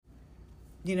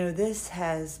This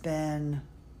has been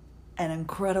an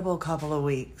incredible couple of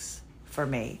weeks for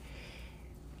me.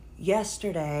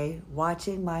 Yesterday,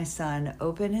 watching my son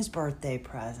open his birthday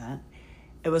present,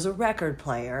 it was a record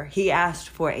player. He asked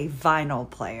for a vinyl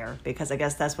player because I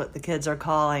guess that's what the kids are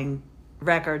calling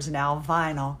records now,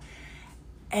 vinyl.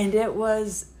 And it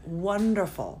was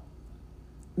wonderful,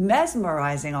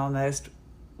 mesmerizing almost,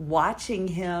 watching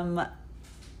him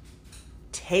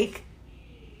take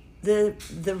the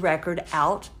record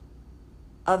out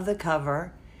of the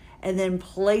cover and then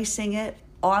placing it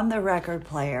on the record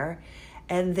player.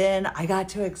 And then I got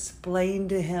to explain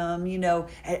to him,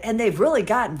 and they've really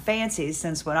gotten fancy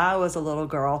since when I was a little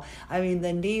girl. I mean,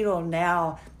 the needle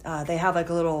now, they have like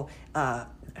a little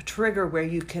trigger where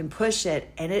you can push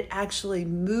it and it actually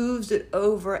moves it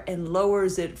over and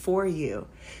lowers it for you.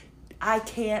 I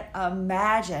can't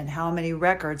imagine how many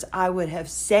records I would have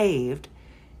saved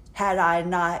had I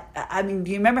not. I mean,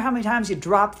 do you remember how many times you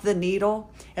dropped the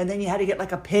needle and then you had to get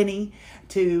like a penny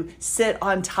to sit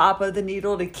on top of the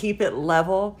needle to keep it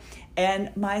level?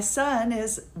 And my son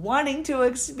is wanting to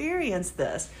experience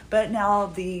this. But now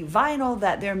the vinyl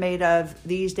that they're made of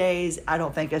these days, I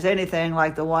don't think is anything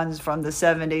like the ones from the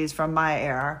 70s from my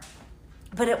era.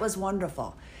 But it was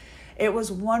wonderful. It was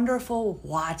wonderful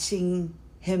watching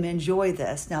him enjoy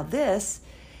this. Now this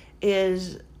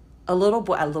is a little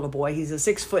boy, he's a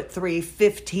 6'3",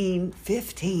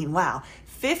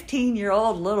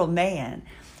 15-year-old little man.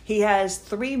 He has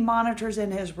 3 monitors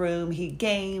in his room. He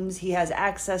games. He has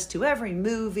access to every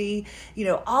movie,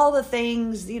 all the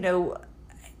things, we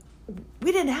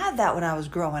didn't have that when I was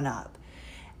growing up.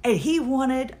 And he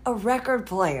wanted a record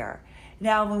player.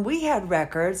 Now, when we had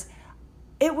records,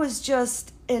 it was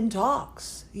just in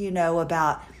talks,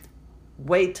 about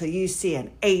wait till you see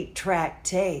an 8-track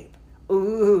tape.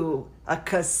 Ooh, a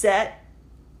cassette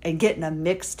and getting a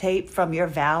mixtape from your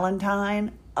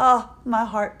Valentine. Oh, my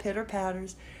heart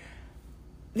pitter-patters.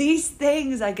 These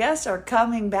things, I guess, are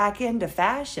coming back into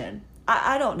fashion.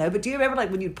 I don't know, but do you remember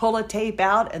like when you'd pull a tape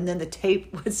out and then the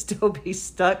tape would still be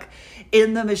stuck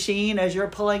in the machine as you're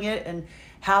pulling it? And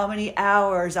how many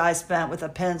hours I spent with a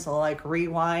pencil like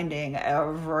rewinding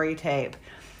every tape.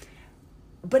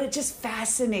 But it just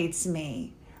fascinates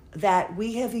me that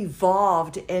we have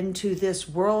evolved into this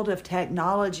world of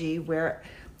technology where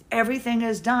everything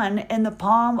is done in the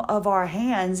palm of our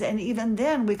hands. And even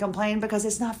then we complain because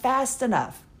it's not fast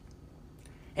enough.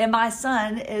 And my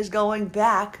son is going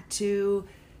back to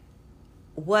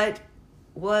what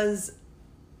was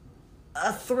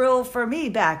a thrill for me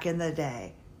back in the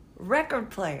day. Record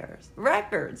players,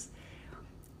 records.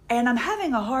 And I'm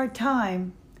having a hard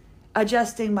time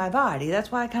adjusting my body.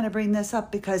 That's why I kind of bring this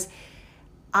up, because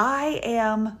I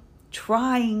am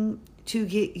trying to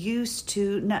get used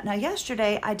to. Now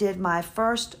yesterday I did my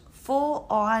first full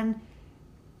hour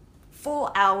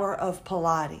of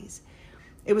Pilates.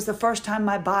 It was the first time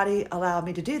my body allowed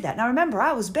me to do that. Now remember,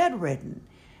 I was bedridden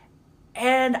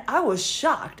and I was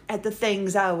shocked at the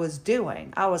things I was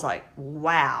doing. I was like,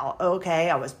 wow, okay.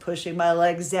 I was pushing my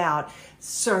legs out,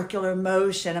 circular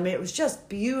motion. I mean, it was just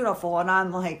beautiful. And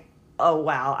I'm like, oh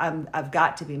wow, I've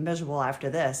got to be miserable after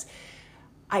this.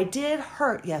 I did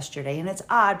hurt yesterday, and it's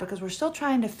odd because we're still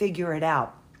trying to figure it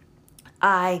out.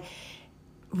 I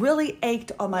really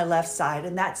ached on my left side,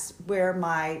 and that's where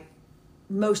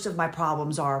most of my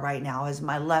problems are right now, is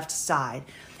my left side.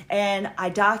 And I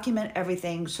document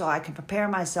everything so I can prepare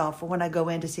myself for when I go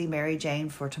in to see Mary Jane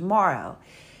for tomorrow.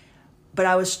 But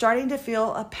I was starting to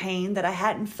feel a pain that I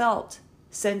hadn't felt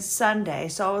since Sunday.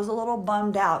 So I was a little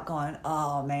bummed out going,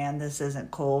 oh man, this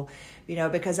isn't cool.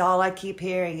 Because all I keep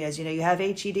hearing is, you have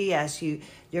HEDS,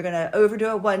 you're going to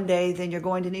overdo it one day, then you're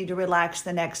going to need to relax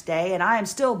the next day. And I am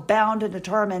still bound and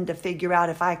determined to figure out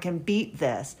if I can beat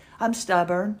this. I'm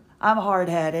stubborn, I'm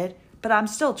hard-headed, but I'm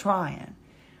still trying.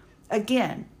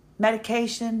 Again,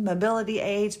 medication, mobility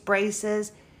aids,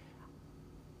 braces,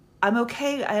 I'm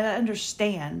okay, I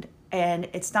understand. And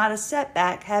it's not a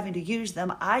setback having to use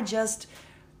them. I just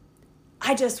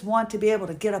want to be able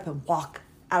to get up and walk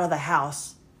out of the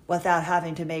house without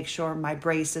having to make sure my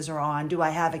braces are on. Do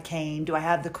I have a cane? Do I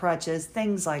have the crutches?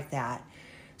 Things like that.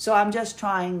 So I'm just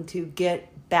trying to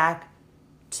get back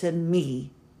to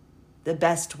me the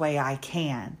best way I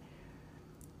can.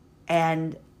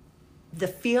 And the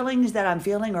feelings that I'm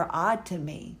feeling are odd to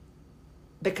me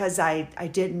because I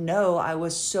didn't know I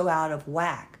was so out of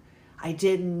whack. I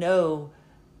didn't know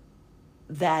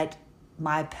that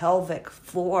my pelvic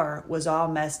floor was all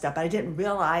messed up. I didn't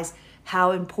realize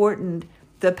how important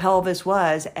the pelvis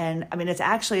was. And I mean, it's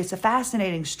a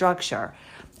fascinating structure.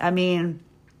 I mean,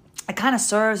 it kind of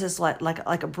serves as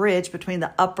like a bridge between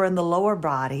the upper and the lower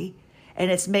body. and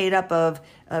it's made up of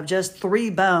just 3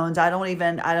 bones. I don't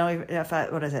even if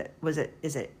what is it? Is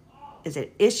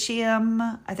it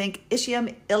ischium? I think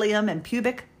ischium, ilium, and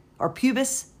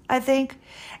pubis, I think.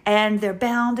 And they're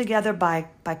bound together by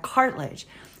cartilage.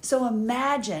 So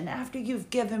imagine after you've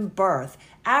given birth,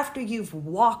 after you've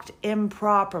walked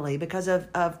improperly because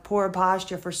of poor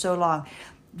posture for so long,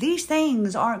 these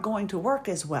things aren't going to work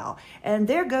as well. And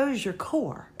there goes your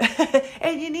core.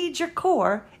 And you need your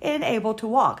core and able to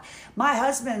walk. My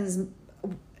husband's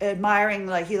admiring,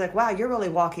 he's like, wow, you're really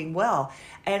walking well.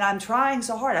 And I'm trying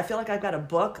so hard. I feel like I've got a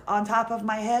book on top of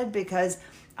my head because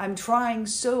I'm trying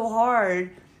so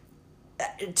hard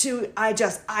I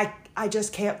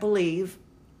just can't believe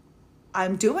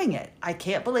I'm doing it. I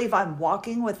can't believe I'm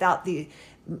walking without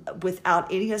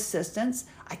any assistance.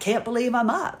 I can't believe I'm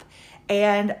up.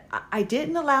 And I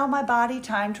didn't allow my body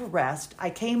time to rest. I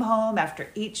came home after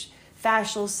each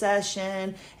fascial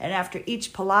session and after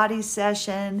each Pilates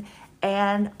session,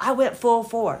 and I went full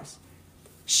force.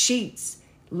 Sheets,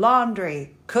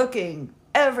 laundry, cooking,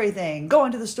 everything,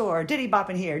 going to the store,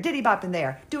 diddy-bopping here, diddy-bopping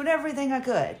there, doing everything I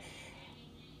could.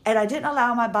 And I didn't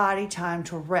allow my body time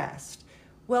to rest.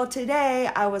 Well, today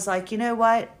I was like, you know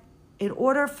what? In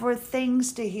order for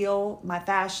things to heal, my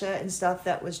fascia and stuff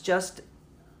that was just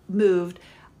moved,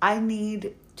 I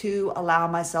need to allow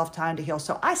myself time to heal.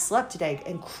 So I slept today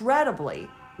incredibly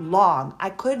long. I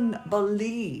couldn't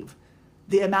believe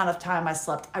the amount of time I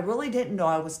slept. I really didn't know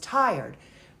I was tired,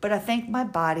 but I think my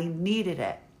body needed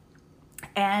it.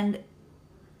 And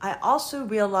I also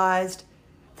realized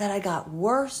that I got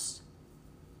worse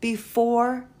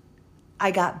before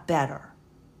I got better.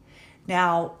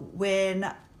 Now,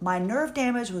 when my nerve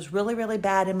damage was really, really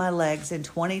bad in my legs in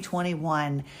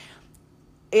 2021,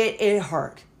 it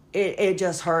hurt. It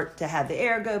just hurt to have the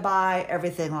air go by,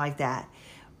 everything like that.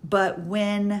 But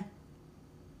when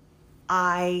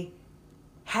I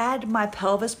had my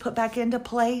pelvis put back into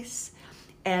place,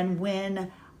 and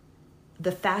when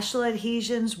the fascial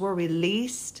adhesions were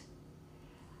released,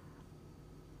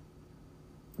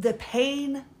 the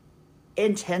pain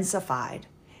intensified.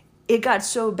 It got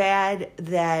so bad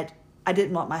that I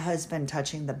didn't want my husband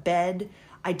touching the bed.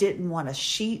 I didn't want a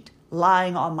sheet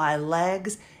lying on my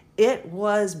legs. It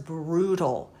was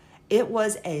brutal. It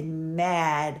was a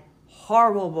mad,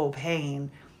 horrible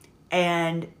pain.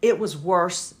 And it was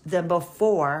worse than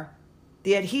before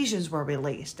the adhesions were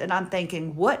released. And I'm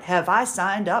thinking, what have I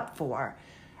signed up for?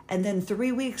 And then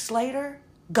 3 weeks later,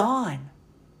 gone.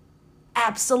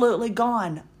 Absolutely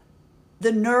gone.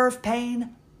 The nerve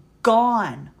pain,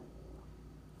 gone.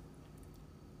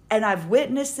 And I've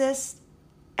witnessed this,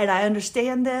 and I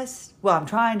understand this. Well, I'm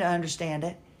trying to understand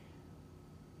it.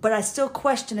 But I still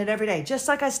question it every day. Just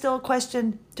like I still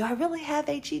question, do I really have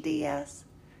HEDS?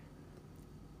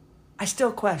 I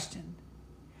still question.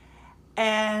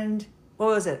 And what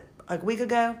was it? A week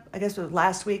ago? I guess it was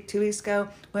last week, 2 weeks ago,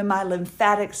 when my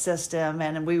lymphatic system,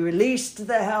 and we released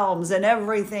the helms and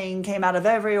everything came out of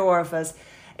every orifice.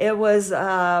 It was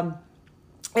a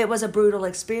brutal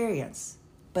experience.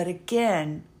 But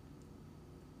again,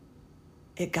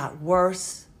 it got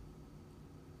worse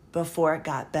before it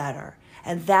got better.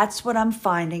 And that's what I'm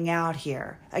finding out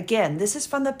here. Again, this is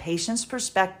from the patient's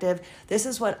perspective. This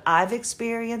is what I've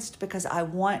experienced because I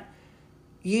want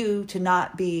you to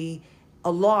not be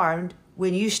alarmed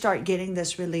when you start getting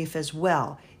this relief as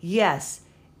well. Yes,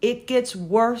 it gets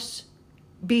worse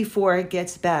before it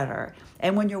gets better.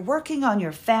 And when you're working on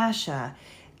your fascia,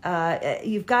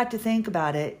 you've got to think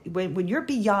about it. When you're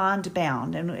beyond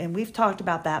bound, and we've talked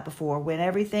about that before, when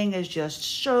everything is just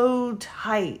so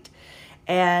tight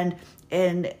and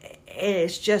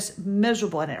it's just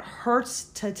miserable and it hurts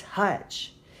to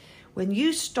touch. When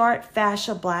you start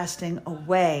fascia blasting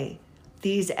away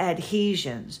these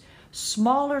adhesions,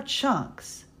 smaller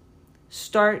chunks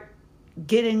start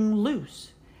getting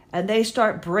loose and they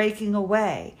start breaking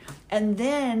away. And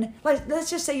then let's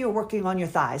just say you're working on your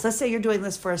thighs. Let's say you're doing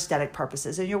this for aesthetic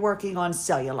purposes and you're working on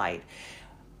cellulite.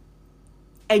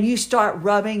 And you start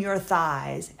rubbing your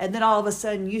thighs, and then all of a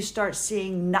sudden you start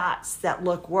seeing knots that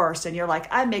look worse, and you're like,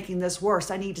 I'm making this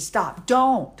worse. I need to stop.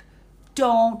 Don't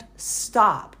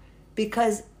stop,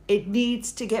 because it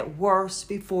needs to get worse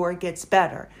before it gets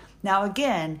better. Now,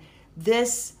 again,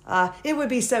 this, it would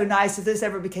be so nice if this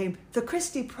ever became the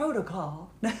Christy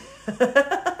Protocol.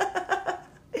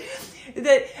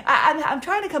 I'm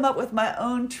trying to come up with my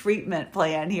own treatment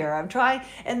plan here. I'm trying,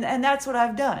 and that's what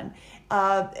I've done.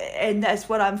 And that's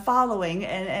what I'm following.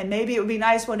 And maybe it would be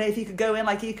nice one day if you could go in,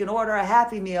 like you can order a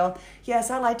Happy Meal. Yes,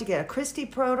 I like to get a Christy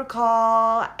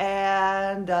Protocol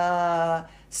and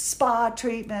spa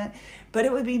treatment, but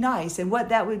it would be nice. And what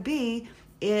that would be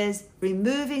is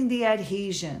removing the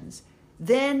adhesions,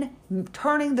 then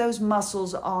turning those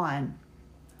muscles on,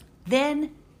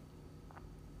 then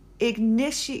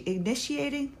igniting,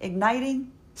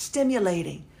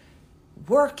 stimulating,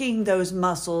 working those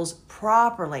muscles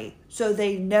properly so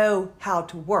they know how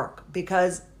to work.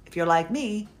 Because if you're like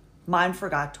me, mine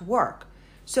forgot to work.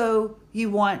 So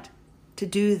you want to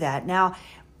do that. Now,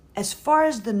 as far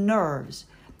as the nerves,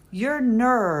 your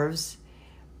nerves,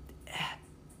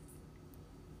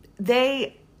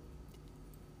 they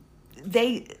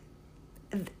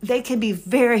can be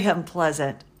very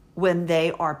unpleasant when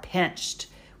they are pinched,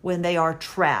 when they are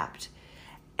trapped.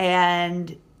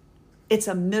 And it's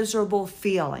a miserable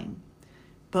feeling.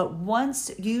 But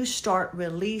once you start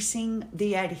releasing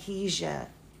the adhesions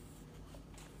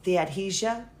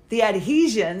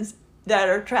that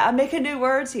are trapped, I'm making new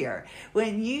words here.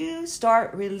 When you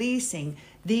start releasing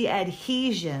the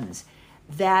adhesions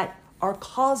that are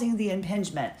causing the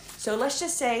impingement. So let's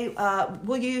just say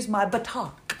we'll use my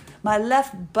buttock, my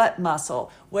left butt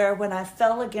muscle, where when I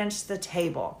fell against the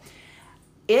table,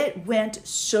 it went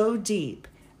so deep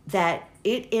that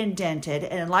it indented,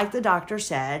 and like the doctor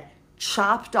said,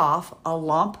 chopped off a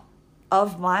lump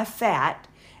of my fat,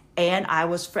 and I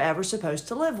was forever supposed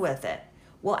to live with it.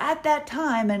 Well, at that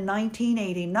time in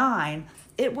 1989,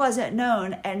 it wasn't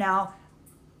known. And now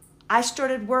I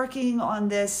started working on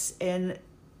this in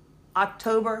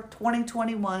October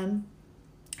 2021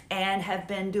 and have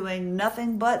been doing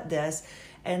nothing but this.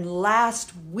 And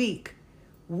last week,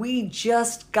 we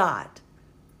just got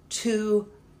to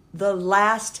the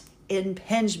last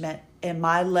impingement in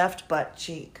my left butt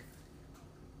cheek.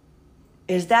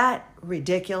 Is that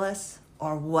ridiculous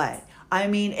or what? I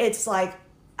mean, it's like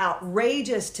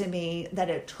outrageous to me that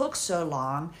it took so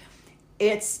long.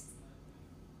 It's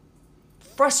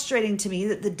frustrating to me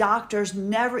that the doctors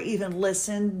never even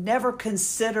listened, never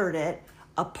considered it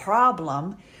a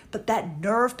problem. But that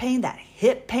nerve pain, that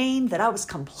hip pain that I was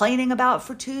complaining about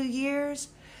for 2 years,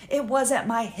 it wasn't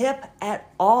my hip at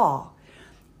all.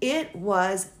 It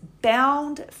was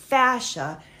bound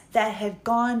fascia that had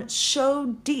gone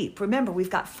so deep. Remember, we've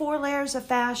got 4 layers of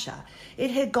fascia.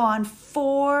 It had gone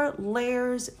 4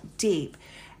 layers deep.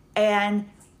 And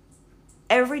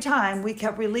every time we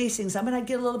kept releasing some, and I'd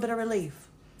get a little bit of relief.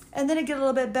 And then it'd get a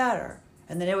little bit better.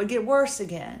 And then it would get worse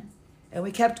again. And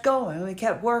we kept going, and we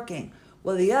kept working.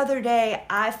 Well, the other day,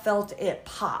 I felt it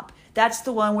pop. That's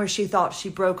the one where she thought she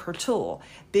broke her tool.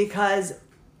 Because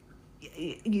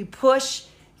you push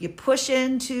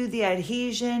into the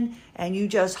adhesion and you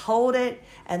just hold it.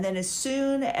 And then as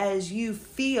soon as you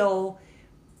feel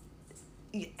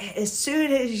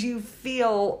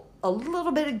a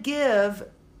little bit of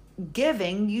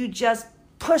giving, you just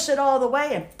push it all the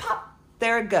way and pop,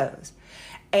 there it goes.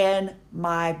 And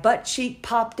my butt cheek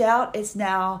popped out.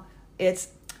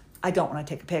 I don't want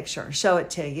to take a picture and show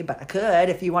it to you, but I could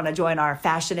if you want to join our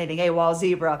Fascinating AWOL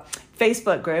Zebra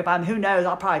Facebook group. Who knows,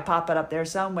 I'll probably pop it up there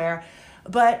somewhere.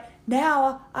 But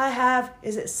now I have,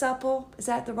 is it supple? Is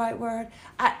that the right word?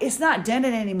 It's not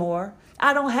dented anymore.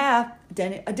 I don't have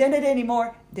dented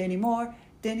anymore. Demi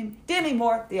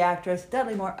Moore, the actress,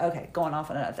 Dudley Moore. Okay, going off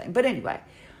on another thing. But anyway,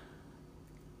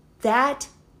 that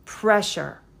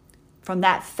pressure from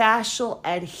that fascial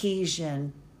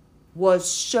adhesion was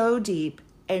so deep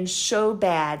and so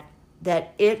bad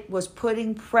that it was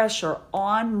putting pressure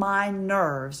on my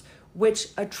nerves, which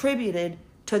attributed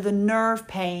to the nerve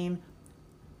pain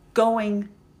going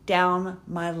down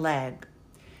my leg.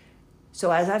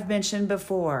 So as I've mentioned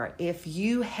before, if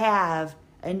you have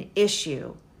an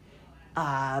issue,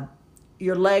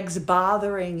 your leg's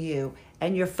bothering you,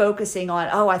 and you're focusing on,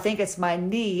 I think it's my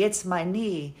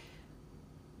knee,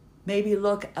 maybe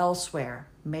look elsewhere.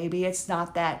 Maybe it's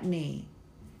not that knee.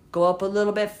 Go up a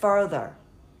little bit further,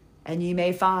 and you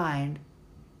may find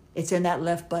it's in that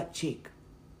left butt cheek.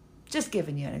 Just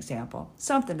giving you an example,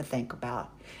 something to think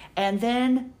about. And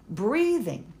then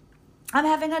breathing. I'm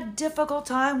having a difficult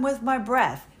time with my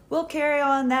breath. We'll carry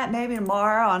on that maybe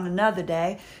tomorrow on another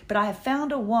day. But I have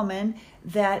found a woman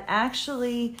that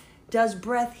actually does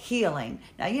breath healing.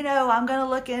 Now, I'm going to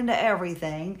look into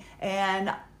everything,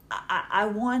 and I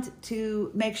want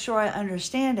to make sure I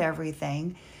understand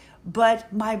everything.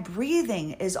 But my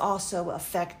breathing is also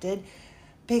affected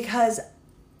because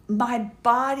my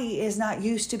body is not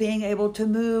used to being able to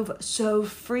move so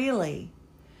freely.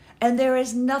 And there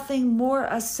is nothing more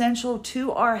essential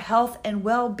to our health and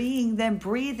well-being than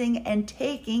breathing and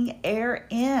taking air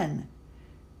in.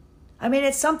 I mean,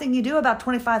 it's something you do about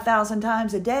 25,000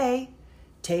 times a day.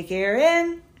 Take air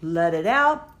in, let it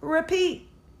out, repeat.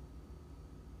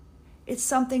 It's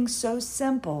something so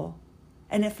simple,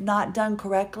 and if not done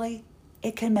correctly,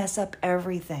 it can mess up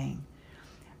everything.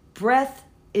 Breath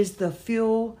is the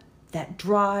fuel that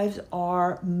drives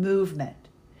our movement.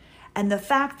 And the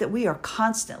fact that we are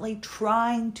constantly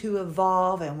trying to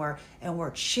evolve and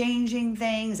we're changing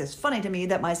things. It's funny to me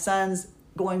that my son's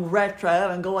going retro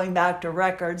and going back to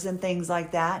records and things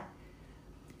like that.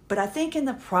 But I think in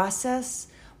the process,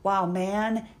 while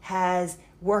man has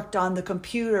worked on the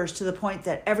computers to the point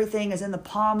that everything is in the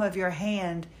palm of your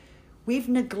hand, we've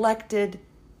neglected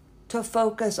to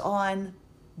focus on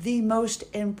the most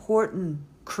important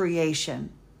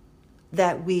creation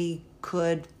that we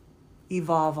could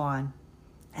evolve on,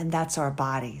 and that's our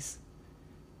bodies.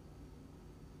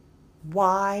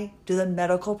 Why do the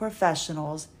medical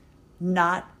professionals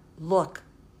not look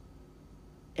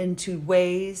into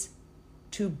ways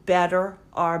to better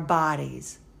our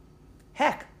bodies?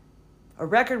 Heck, a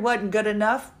record wasn't good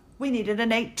enough. We needed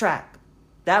an 8-track.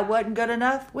 That wasn't good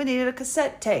enough. We needed a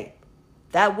cassette tape.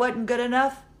 That wasn't good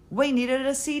enough. We needed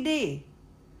a CD.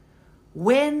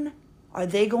 When are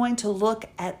they going to look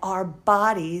at our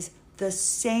bodies the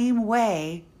same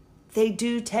way they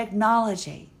do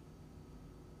technology?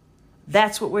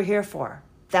 That's what we're here for.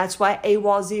 That's why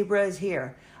AWOL Zebra is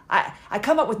here. I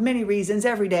come up with many reasons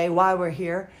every day why we're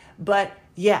here, but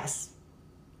yes,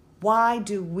 why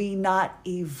do we not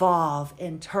evolve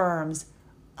in terms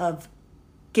of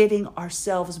getting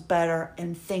ourselves better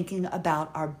and thinking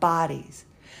about our bodies?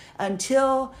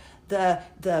 Until the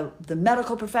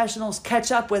medical professionals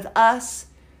catch up with us,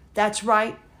 that's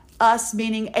right, us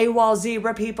meaning AWOL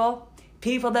Zebra people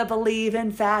that believe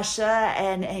in fascia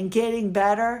and getting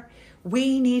better,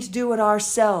 we need to do it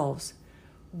ourselves.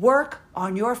 Work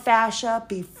on your fascia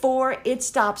before it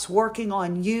stops working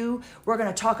on you. We're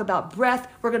going to talk about breath.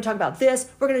 We're going to talk about this.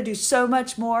 We're going to do so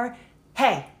much more.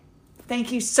 Hey,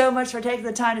 thank you so much for taking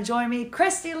the time to join me.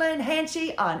 Christy Lynn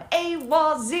Hanchy on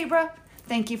AWOL Zebra.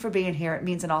 Thank you for being here. It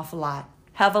means an awful lot.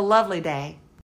 Have a lovely day.